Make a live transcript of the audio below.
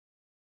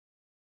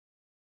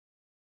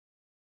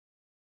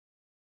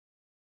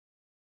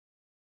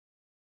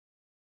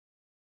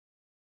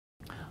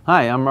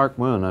Hi, I'm Marc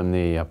Moon. I'm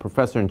the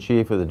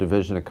Professor-in-Chief of the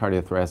Division of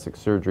Cardiothoracic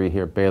Surgery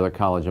here at Baylor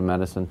College of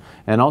Medicine,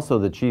 and also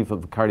the Chief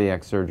of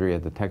Cardiac Surgery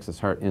at the Texas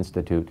Heart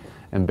Institute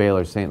and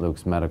Baylor St.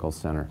 Luke's Medical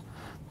Center.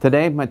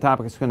 Today, my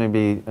topic is going to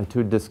be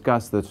to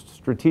discuss the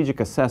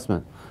strategic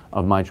assessment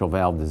of mitral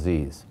valve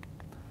disease,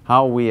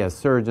 how we as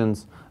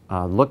surgeons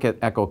look at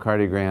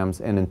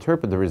echocardiograms and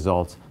interpret the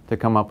results to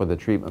come up with a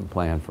treatment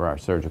plan for our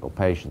surgical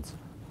patients.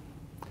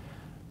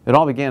 It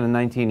all began in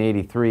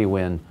 1983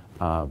 when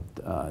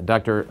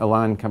Dr.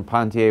 Alain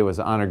Carpentier was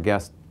an honored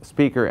guest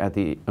speaker at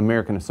the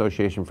American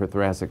Association for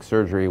Thoracic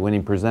Surgery when he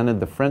presented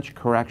the French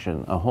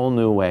correction, a whole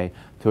new way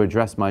to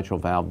address mitral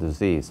valve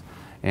disease.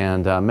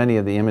 And many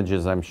of the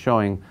images I'm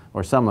showing,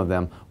 or some of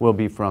them, will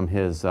be from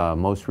his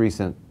most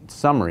recent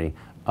summary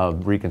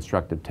of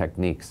reconstructive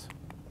techniques.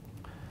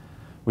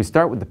 We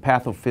start with the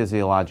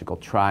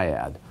pathophysiological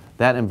triad.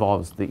 That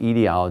involves the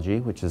etiology,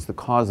 which is the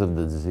cause of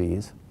the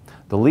disease,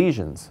 the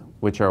lesions,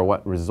 which are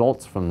what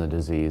results from the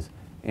disease,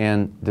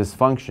 and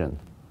dysfunction,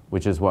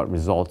 which is what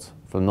results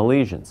from the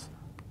lesions.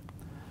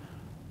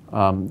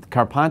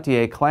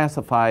 Carpentier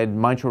classified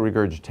mitral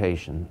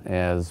regurgitation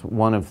as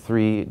one of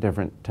three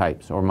different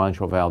types, or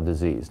mitral valve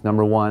disease.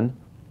 Number one,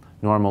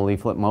 normal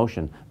leaflet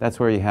motion. That's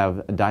where you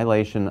have a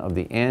dilation of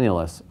the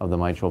annulus of the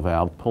mitral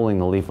valve, pulling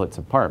the leaflets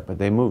apart, but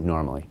they move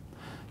normally.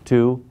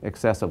 Two,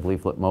 excessive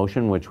leaflet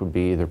motion, which would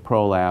be either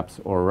prolapse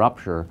or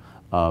rupture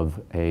of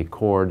a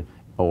cord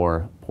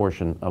or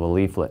portion of a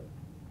leaflet.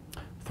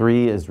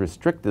 3 is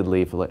restricted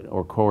leaflet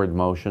or cord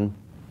motion.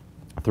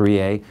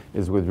 3A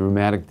is with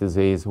rheumatic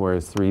disease,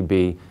 whereas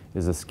 3B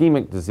is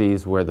ischemic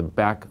disease where the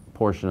back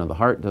portion of the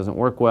heart doesn't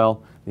work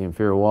well, the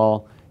inferior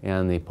wall,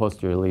 and the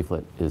posterior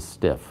leaflet is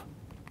stiff.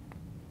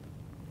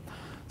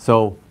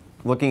 So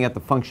looking at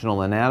the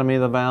functional anatomy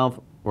of the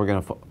valve, we're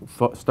going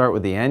to start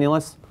with the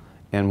annulus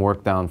and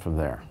work down from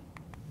there.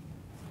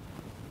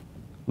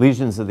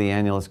 Lesions of the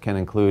annulus can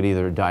include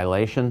either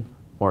dilation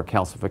or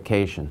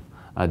calcification.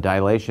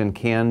 Dilation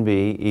can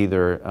be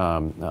either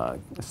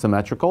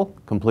symmetrical,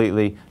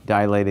 completely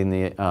dilating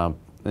the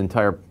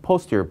entire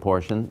posterior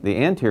portion. The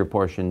anterior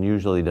portion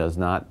usually does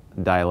not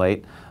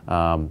dilate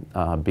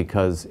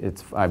because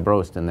it's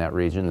fibrosed in that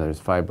region.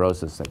 There's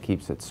fibrosis that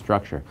keeps its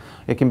structure.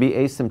 It can be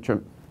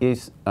asymmetrical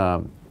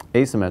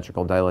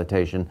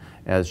dilatation,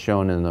 as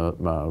shown in the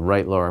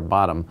right lower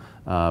bottom,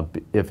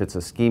 if it's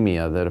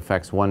ischemia that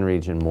affects one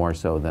region more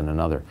so than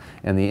another.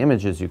 And the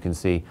images you can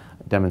see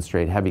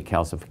demonstrate heavy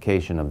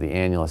calcification of the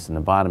annulus in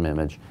the bottom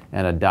image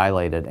and a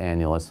dilated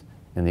annulus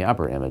in the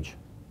upper image.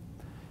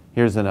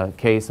 Here's a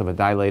case of a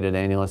dilated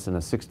annulus in a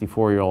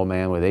 64-year-old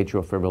man with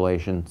atrial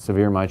fibrillation,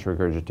 severe mitral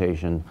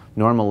regurgitation,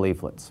 normal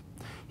leaflets.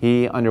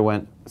 He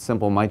underwent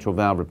simple mitral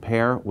valve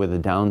repair with a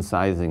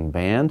downsizing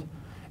band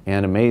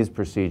and a maze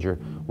procedure,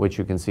 which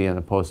you can see in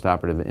the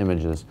postoperative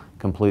images,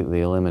 completely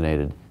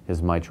eliminated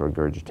his mitral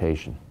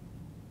regurgitation.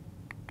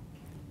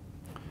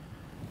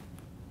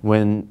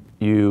 When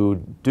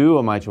you do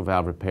a mitral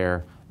valve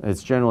repair,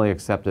 it's generally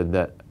accepted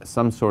that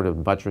some sort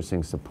of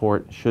buttressing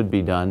support should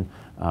be done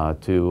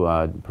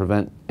to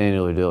prevent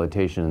annular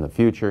dilatation in the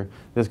future.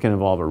 This can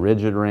involve a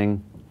rigid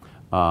ring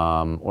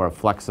or a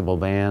flexible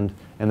band,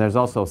 and there's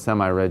also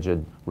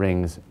semi-rigid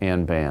rings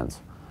and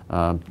bands.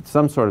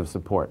 Some sort of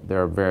support.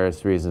 There are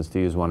various reasons to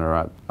use one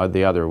or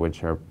the other,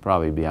 which are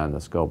probably beyond the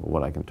scope of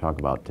what I can talk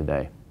about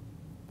today.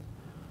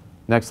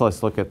 Next,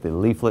 let's look at the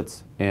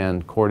leaflets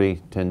and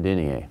chordae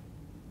tendineae.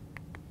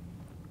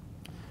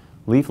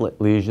 Leaflet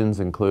lesions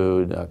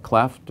include a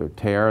cleft or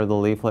tear of the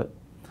leaflet.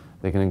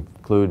 They can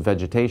include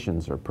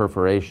vegetations or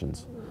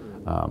perforations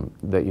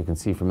that you can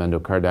see from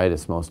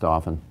endocarditis most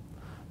often.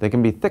 They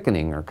can be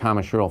thickening or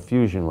commissural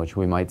fusion, which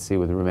we might see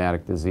with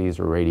rheumatic disease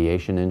or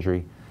radiation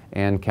injury,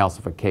 and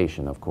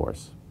calcification, of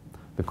course.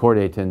 The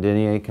chordae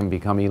tendineae can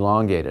become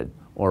elongated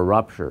or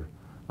rupture.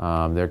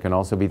 There can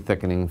also be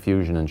thickening,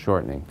 fusion, and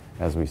shortening,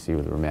 as we see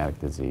with rheumatic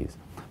disease.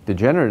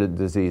 Degenerative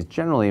disease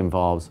generally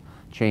involves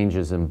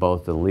changes in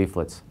both the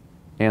leaflets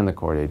and the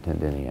chordae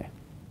tendineae.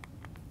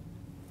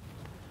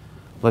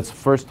 Let's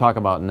first talk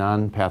about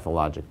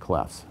non-pathologic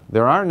clefts.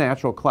 There are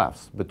natural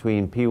clefts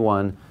between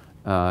P1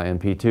 and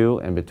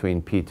P2 and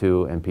between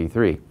P2 and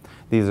P3.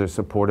 These are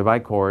supported by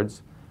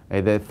cords.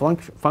 They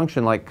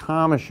function like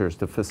commissures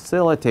to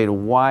facilitate a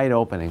wide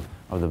opening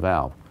of the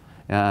valve.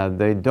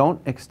 They don't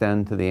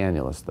extend to the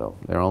annulus, though.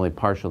 They're only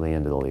partially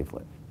into the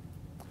leaflet.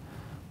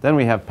 Then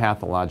we have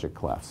pathologic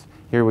clefts.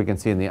 Here we can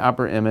see in the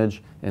upper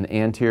image an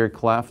anterior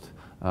cleft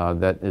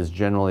that is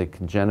generally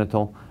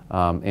congenital,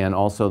 and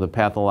also the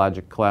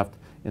pathologic cleft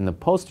in the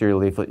posterior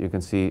leaflet you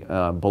can see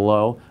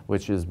below,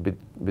 which is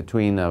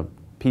between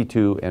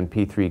P2 and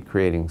P3,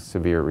 creating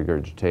severe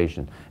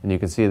regurgitation. And you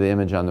can see the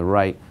image on the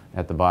right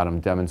at the bottom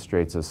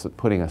demonstrates us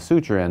putting a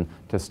suture in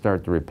to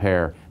start the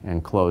repair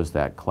and close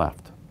that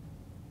cleft.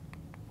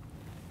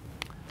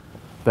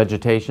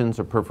 Vegetations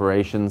or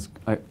perforations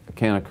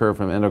can occur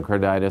from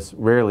endocarditis,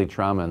 rarely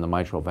trauma in the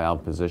mitral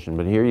valve position,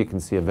 but here you can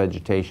see a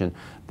vegetation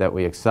that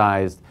we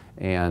excised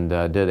and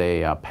did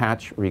a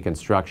patch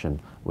reconstruction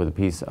with a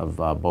piece of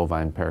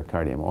bovine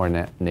pericardium or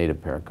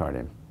native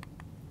pericardium.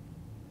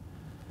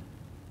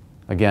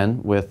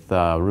 Again, with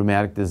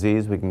rheumatic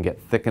disease, we can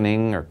get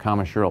thickening or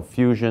commissural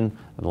fusion.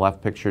 The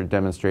left picture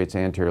demonstrates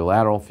anterior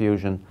lateral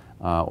fusion,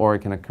 or it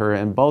can occur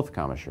in both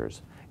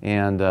commissures.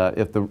 And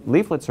if the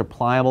leaflets are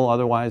pliable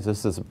otherwise,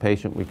 this is a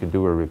patient we could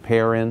do a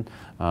repair in.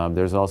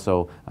 There's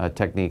also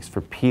techniques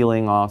for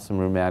peeling off some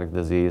rheumatic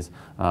disease.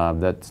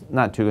 That's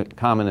not too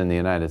common in the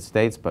United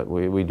States, but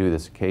we do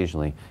this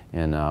occasionally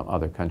in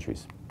other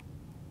countries.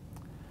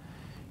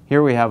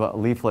 Here we have a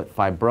leaflet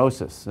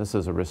fibrosis. This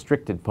is a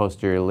restricted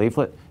posterior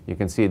leaflet. You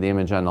can see the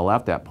image on the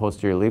left. That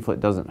posterior leaflet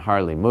doesn't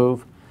hardly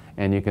move.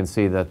 And you can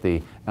see that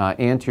the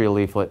anterior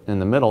leaflet in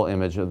the middle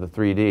image of the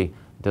 3D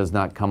does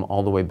not come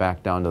all the way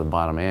back down to the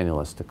bottom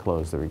annulus to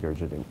close the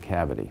regurgitant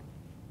cavity.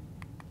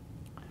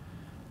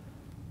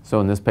 So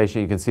in this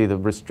patient, you can see the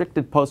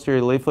restricted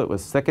posterior leaflet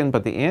was thickened,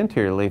 but the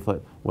anterior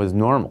leaflet was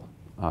normal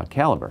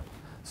caliber.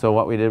 So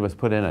what we did was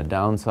put in a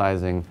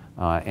downsizing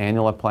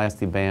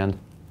annuloplasty band,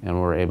 and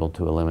we're able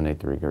to eliminate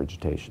the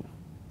regurgitation.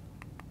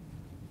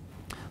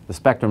 The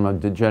spectrum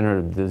of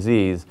degenerative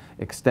disease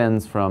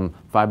extends from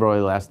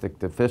fibroelastic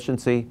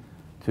deficiency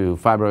to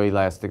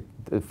fibroelastic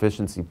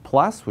deficiency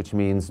plus, which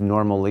means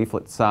normal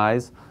leaflet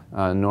size,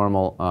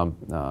 normal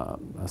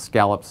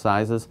scallop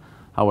sizes,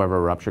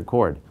 however, ruptured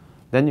cord.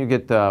 Then you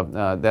get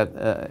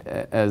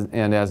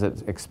as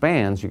it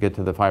expands, you get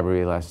to the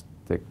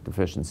fibroelastic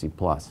deficiency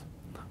plus.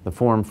 The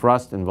forum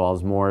thrust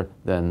involves more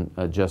than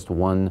just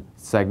one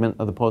segment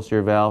of the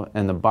posterior valve,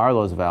 and the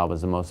Barlow's valve is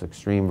the most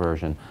extreme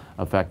version,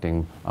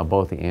 affecting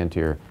both the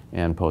anterior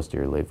and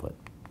posterior leaflet.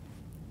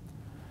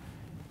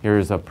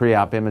 Here's a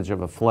pre-op image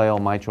of a flail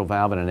mitral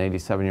valve in an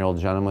 87-year-old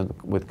gentleman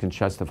with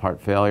congestive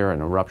heart failure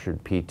and a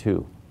ruptured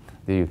P2.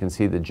 There you can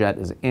see the jet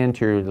is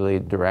anteriorly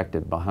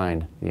directed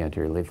behind the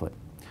anterior leaflet.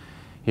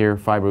 Here,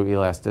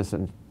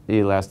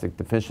 fibroelastic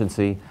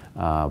deficiency,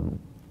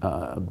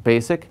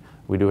 basic.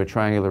 We do a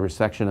triangular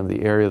resection of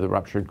the area of the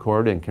ruptured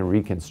cord and can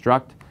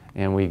reconstruct,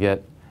 and we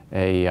get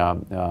a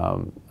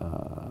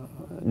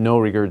no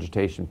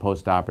regurgitation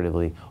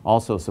postoperatively,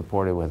 also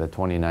supported with a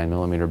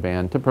 29mm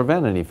band to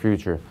prevent any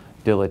future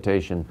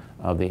dilatation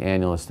of the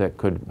annulus that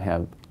could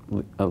have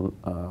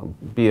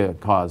be a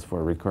cause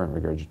for recurrent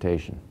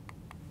regurgitation.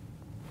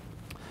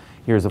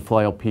 Here's a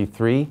flail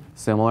P3,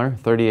 similar,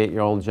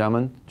 38-year-old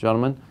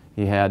gentleman.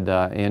 He had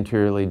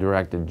anteriorly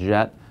directed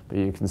jet, but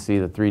you can see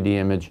the 3D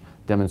image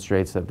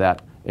demonstrates that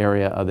that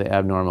area of the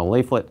abnormal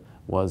leaflet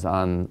was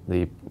on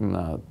the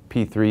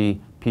P3,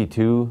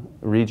 P2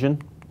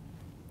 region.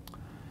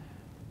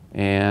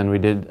 And we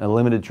did a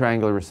limited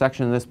triangular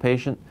resection in this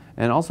patient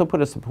and also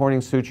put a supporting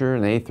suture,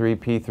 an A3,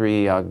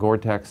 P3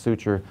 Gore-Tex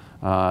suture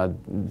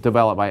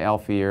developed by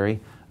Alfieri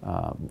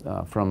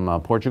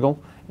from Portugal,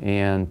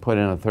 and put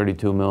in a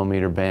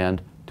 32mm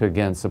band to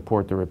again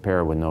support the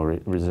repair with no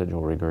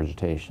residual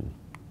regurgitation.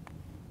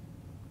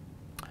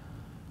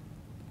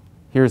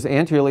 Here's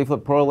anterior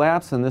leaflet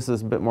prolapse, and this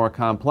is a bit more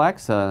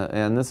complex,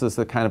 and this is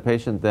the kind of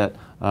patient that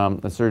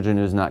a surgeon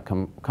who's not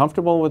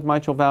comfortable with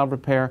mitral valve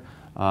repair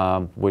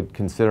would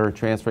consider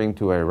transferring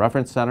to a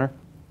reference center.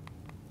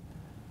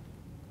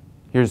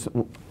 Here's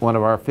one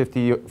of our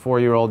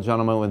 54-year-old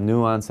gentlemen with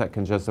new onset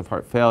congestive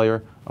heart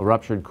failure, a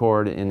ruptured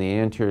cord in the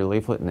anterior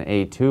leaflet in the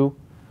A2.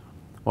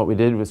 What we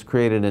did was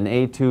created an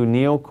A2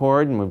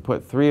 neocord, and we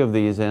put 3 of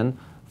these in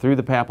through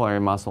the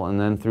papillary muscle and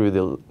then through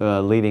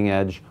the leading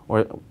edge,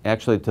 or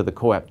actually to the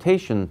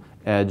coaptation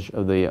edge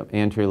of the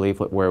anterior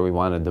leaflet where we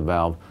wanted the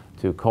valve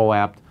to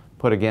coapt.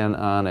 Put again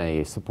on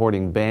a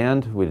supporting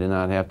band. We did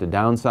not have to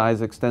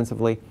downsize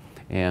extensively,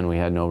 and we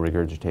had no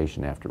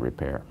regurgitation after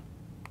repair.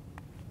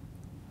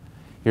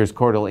 Here's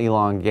chordal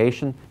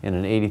elongation in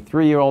an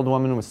 83-year-old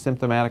woman with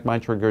symptomatic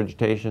mitral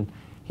regurgitation.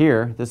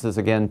 Here, this is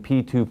again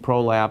P2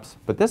 prolapse,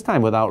 but this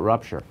time without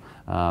rupture.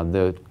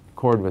 The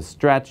cord was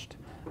stretched,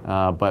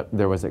 but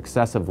there was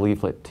excessive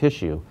leaflet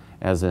tissue,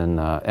 as in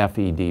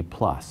FED+.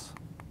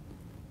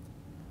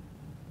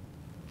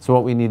 So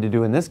what we need to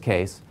do in this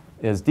case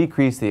is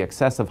decrease the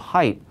excessive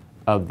height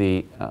of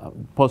the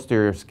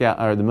posterior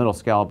or the middle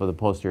scallop of the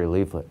posterior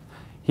leaflet.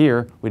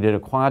 Here, we did a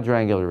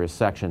quadrangular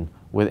resection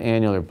with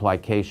annular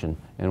plication,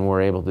 and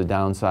we're able to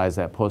downsize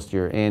that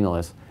posterior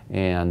annulus,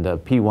 and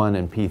P1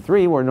 and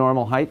P3 were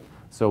normal height,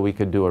 so we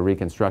could do a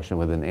reconstruction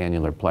with an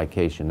annular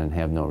plication and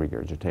have no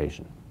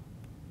regurgitation.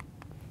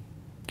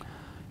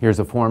 Here's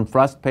a forum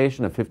thrust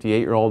patient, a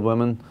 58-year-old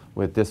woman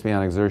with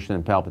dyspnea exertion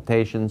and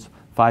palpitations,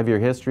 5-year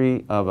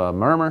history of a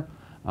murmur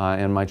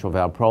and mitral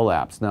valve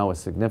prolapse, now with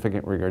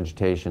significant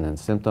regurgitation and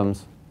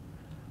symptoms.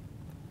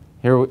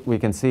 Here we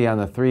can see on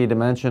the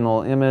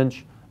 3-dimensional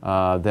image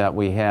that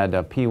we had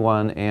a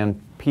P1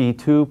 and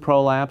P2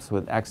 prolapse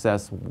with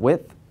excess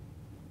width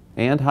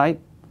and height,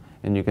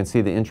 and you can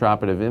see the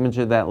intraoperative image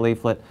of that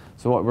leaflet.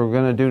 So what we're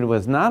going to do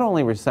was not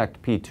only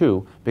resect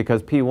P2,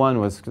 because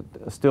P1 was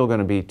still going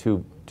to be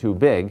too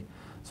big,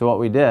 so what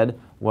we did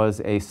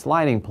was a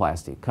sliding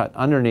plasty, cut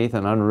underneath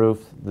and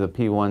unroofed the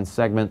P1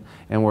 segment,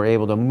 and we're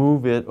able to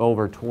move it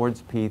over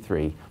towards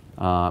P3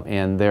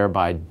 and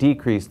thereby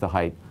decrease the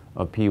height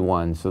of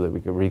P1 so that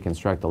we could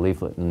reconstruct the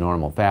leaflet in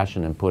normal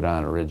fashion and put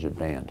on a rigid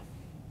band.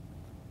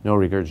 No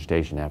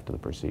regurgitation after the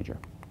procedure.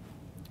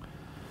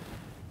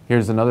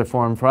 Here's another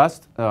form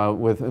thrust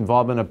with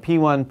involvement of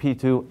P1,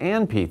 P2,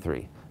 and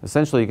P3.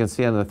 Essentially, you can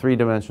see on the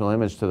three-dimensional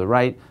image to the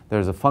right,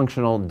 there's a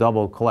functional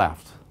double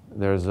cleft.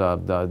 There's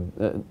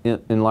the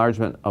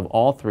enlargement of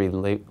all three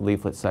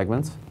leaflet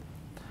segments.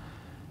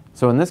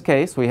 So in this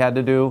case, we had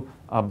to do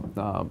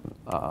a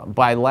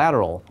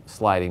bilateral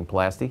sliding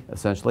plasty,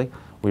 essentially.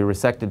 We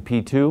resected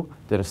P2,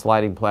 did a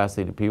sliding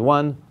plasty to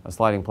P1, a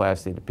sliding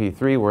plasty to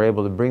P3. We're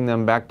able to bring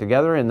them back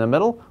together in the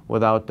middle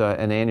without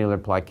an annular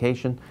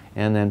plication,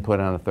 and then put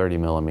on a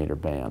 30-millimeter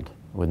band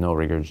with no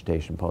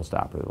regurgitation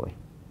postoperatively.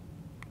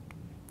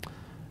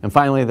 And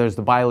finally, there's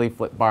the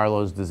bileaflet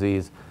Barlow's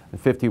disease, a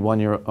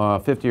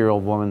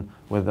 50-year-old woman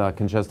with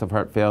congestive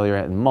heart failure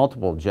and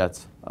multiple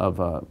jets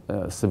of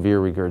severe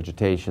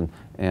regurgitation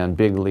and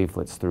big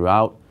leaflets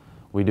throughout.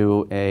 We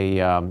do a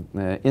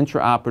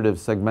intraoperative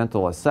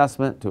segmental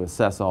assessment to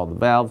assess all the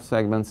valve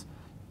segments.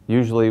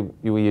 Usually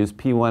we use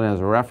P1 as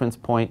a reference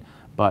point,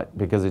 but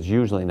because it's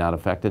usually not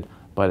affected,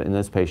 but in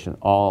this patient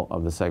all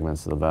of the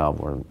segments of the valve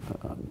were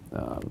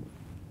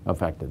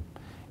affected.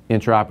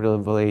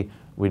 Intraoperatively,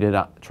 we did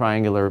a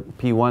triangular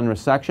P1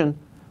 resection,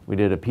 we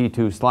did a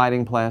P2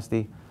 sliding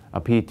plasty,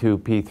 a P2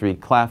 P3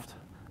 cleft,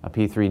 a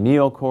P3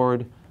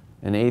 neocord,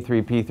 an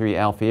A3 P3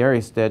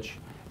 Alfieri stitch,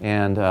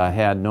 and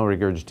had no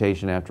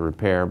regurgitation after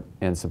repair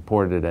and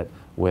supported it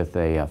with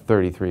a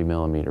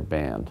 33-millimeter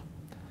band.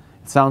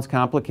 It sounds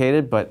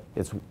complicated, but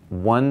it's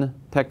one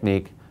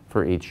technique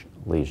for each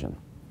lesion.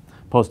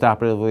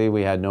 Postoperatively,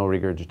 we had no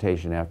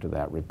regurgitation after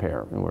that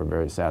repair, and we're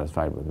very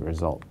satisfied with the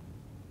result.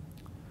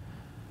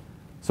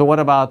 So what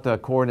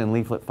about cord and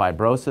leaflet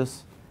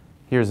fibrosis?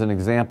 Here's an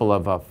example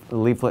of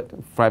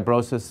leaflet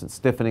fibrosis,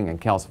 stiffening, and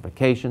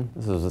calcification.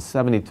 This is a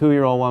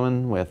 72-year-old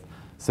woman with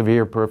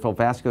severe peripheral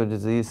vascular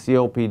disease,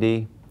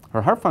 COPD.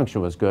 Her heart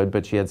function was good,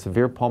 but she had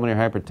severe pulmonary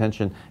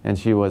hypertension, and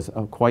she was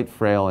quite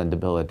frail and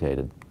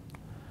debilitated.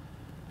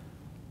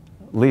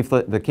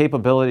 The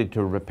capability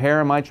to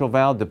repair a mitral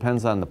valve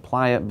depends on the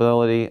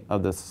pliability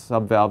of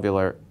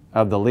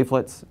the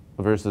leaflets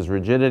versus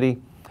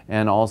rigidity,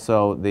 and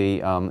also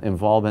the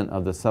involvement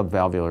of the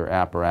subvalvular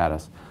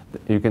apparatus.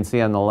 You can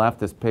see on the left,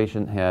 this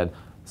patient had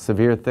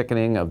severe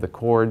thickening of the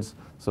cords,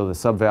 so the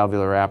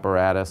subvalvular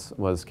apparatus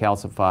was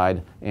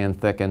calcified and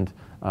thickened,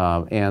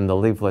 and the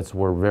leaflets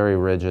were very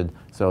rigid.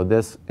 So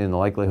this, in the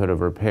likelihood of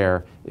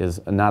repair,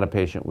 is not a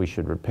patient we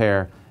should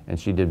repair, and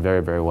she did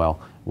very, very well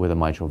with a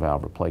mitral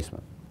valve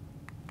replacement.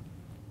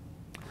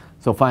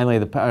 So finally,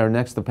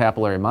 next, the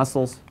papillary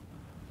muscles.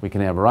 We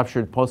can have a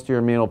ruptured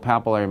posterior medial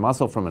papillary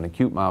muscle from an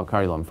acute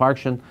myocardial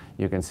infarction.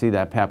 You can see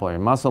that papillary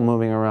muscle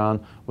moving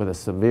around with a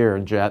severe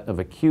jet of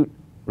acute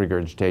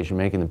regurgitation,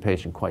 making the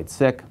patient quite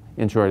sick.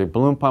 Intra-aortic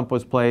balloon pump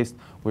was placed.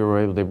 We were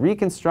able to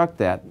reconstruct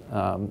that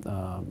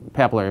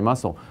papillary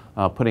muscle,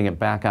 putting it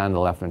back on the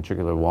left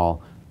ventricular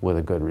wall with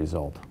a good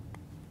result.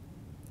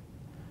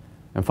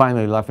 And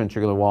finally, left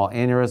ventricular wall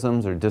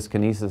aneurysms or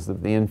dyskinesis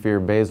of the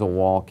inferior basal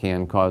wall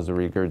can cause the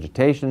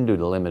regurgitation due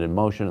to limited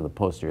motion of the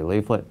posterior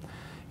leaflet.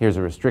 Here's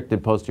a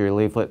restricted posterior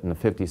leaflet in a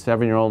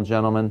 57-year-old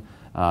gentleman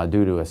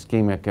due to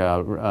ischemic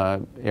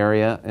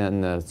area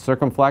in the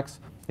circumflex.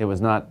 It was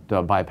not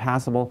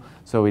bypassable,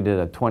 so we did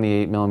a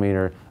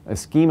 28-millimeter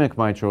ischemic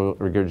mitral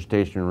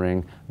regurgitation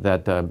ring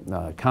that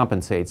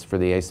compensates for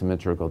the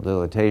asymmetrical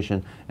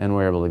dilatation, and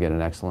we're able to get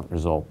an excellent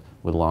result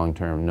with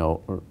long-term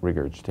no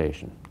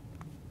regurgitation.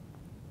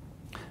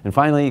 And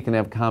finally, you can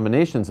have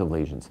combinations of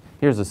lesions.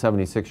 Here's a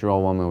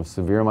 76-year-old woman with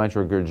severe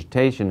mitral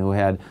regurgitation who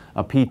had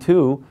a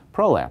P2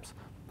 prolapse.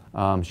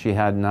 She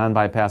had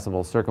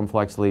non-bypassable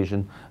circumflex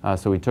lesion,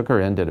 so we took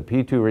her in, did a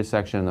P2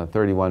 resection and a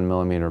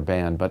 31-millimeter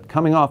band. But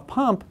coming off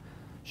pump,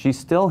 she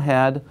still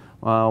had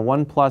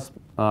 1+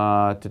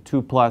 to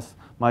 2+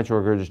 mitral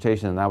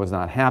regurgitation, and I was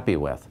not happy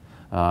with.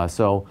 I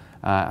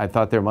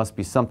thought there must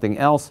be something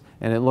else,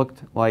 and it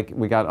looked like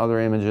we got other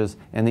images,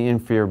 and the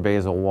inferior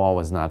basal wall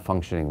was not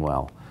functioning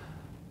well.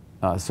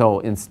 So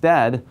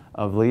instead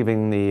of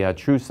leaving the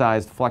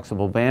true-sized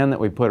flexible band that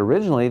we put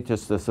originally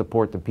just to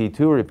support the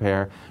P2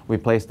 repair, we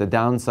placed a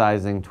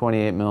downsizing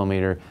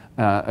 28-millimeter,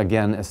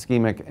 again,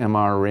 ischemic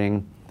MR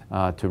ring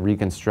to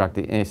reconstruct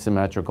the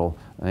asymmetrical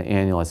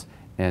annulus,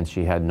 and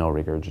she had no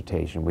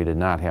regurgitation. We did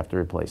not have to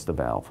replace the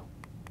valve.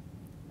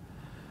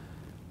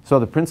 So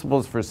the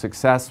principles for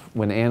success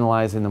when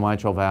analyzing the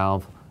mitral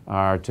valve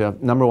are to,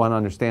 number one,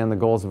 understand the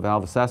goals of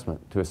valve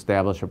assessment, to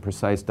establish a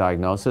precise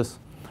diagnosis,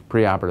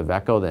 preoperative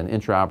echo, then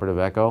intraoperative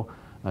echo,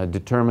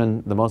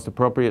 determine the most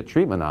appropriate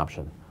treatment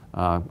option,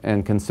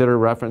 and consider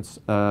reference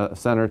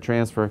center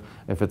transfer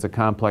if it's a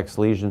complex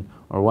lesion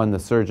or one the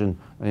surgeon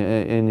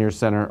in your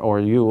center or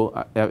you,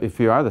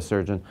 if you are the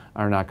surgeon,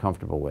 are not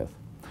comfortable with.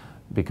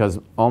 Because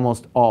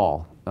almost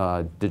all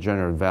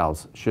degenerative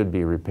valves should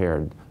be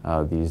repaired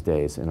these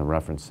days in a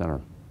reference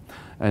center.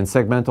 And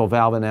segmental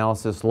valve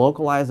analysis,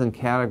 localize and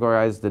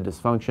categorize the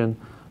dysfunction.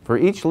 For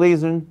each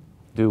lesion,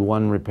 do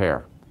one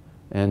repair.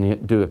 And you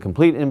do a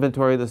complete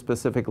inventory of the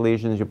specific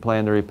lesions you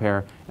plan to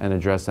repair and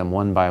address them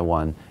one by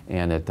one,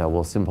 and it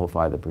will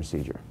simplify the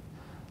procedure.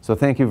 So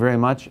thank you very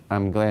much.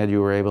 I'm glad you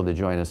were able to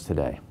join us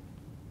today.